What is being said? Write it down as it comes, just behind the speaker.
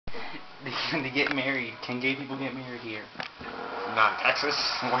to get married. Can gay people get married here? Not in Texas.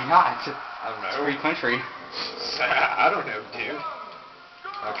 Why not? I don't know. It's a free country. I don't know, dude.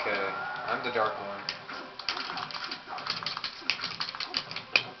 Okay, I'm the dark one.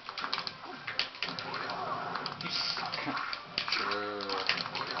 You suck. Sure.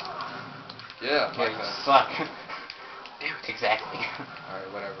 Yeah, Yeah, like you that. suck. Damn it. Exactly.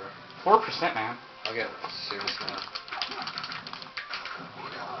 Alright, whatever. 4%, man. I'll get serious now.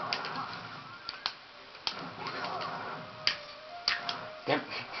 Damn.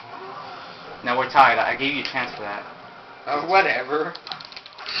 Now we're tied. I gave you a chance for that. Whatever.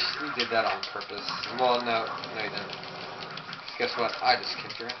 You did that on purpose. Well, no you didn't. Guess what? I just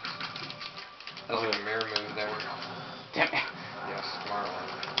kicked your ass. That was a mirror move there. Damn it. Yeah, smart one.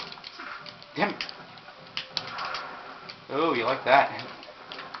 Damn it. Oh, you like that.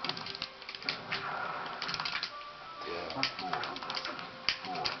 Yeah.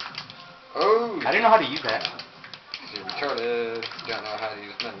 Oh! I didn't know how to use that. You're retarded. Don't know how to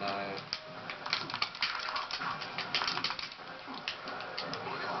use midnight.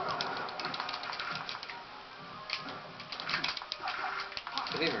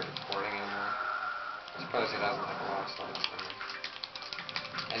 Is it even recording anymore? I'm surprised it hasn't like lost on its thing.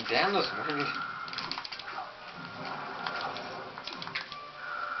 And damn those warning.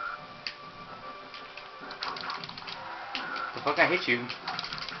 The fuck I hit you?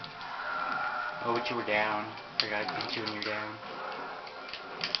 Oh, but you were down. Forgot to hit you when you're down.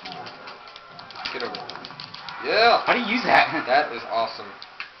 Get over it. Yeah! How do you use that? That is awesome.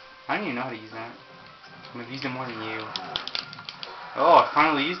 I don't even know how to use that. I've used it more than you. Oh, I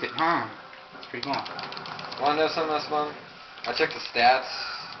finally used it. Huh. It's pretty cool. Wanna know something else fun? I checked the stats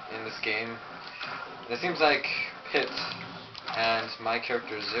in this game. It seems like Pit and my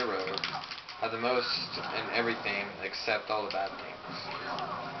character Zero have the most in everything except all the bad things.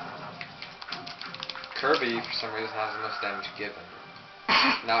 Kirby, for some reason, has the most damage given.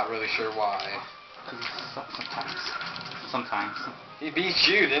 Not really sure why. Because he sucks sometimes. Sometimes. He beat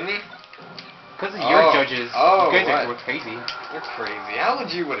you, didn't he? Because of your judges. Oh, you guys what? were crazy. You're crazy. How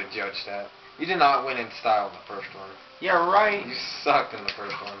would you have judged that? You did not win in style in the first one. Yeah, right. You sucked in the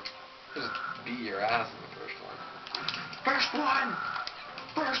first one. You just beat your ass in the first one. First one!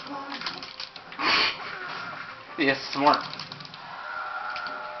 First one! Yes, smart.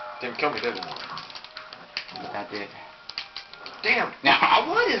 Didn't kill me, did it? That did. Damn! Now,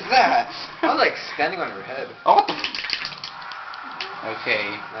 What is that? I was like standing on your head. Oh, what the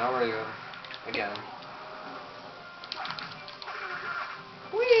Okay. Now we're even. Again.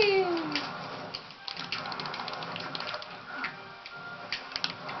 Whee!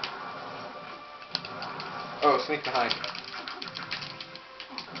 Oh, sneak behind.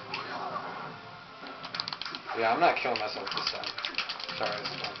 Yeah, I'm not killing myself this time. Sorry,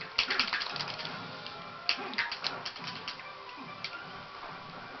 this time.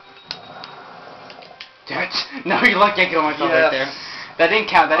 Damn it. No, you're lucky I killed myself right there. That didn't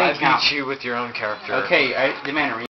count. That didn't count. I beat you with your own character. Okay, I demand a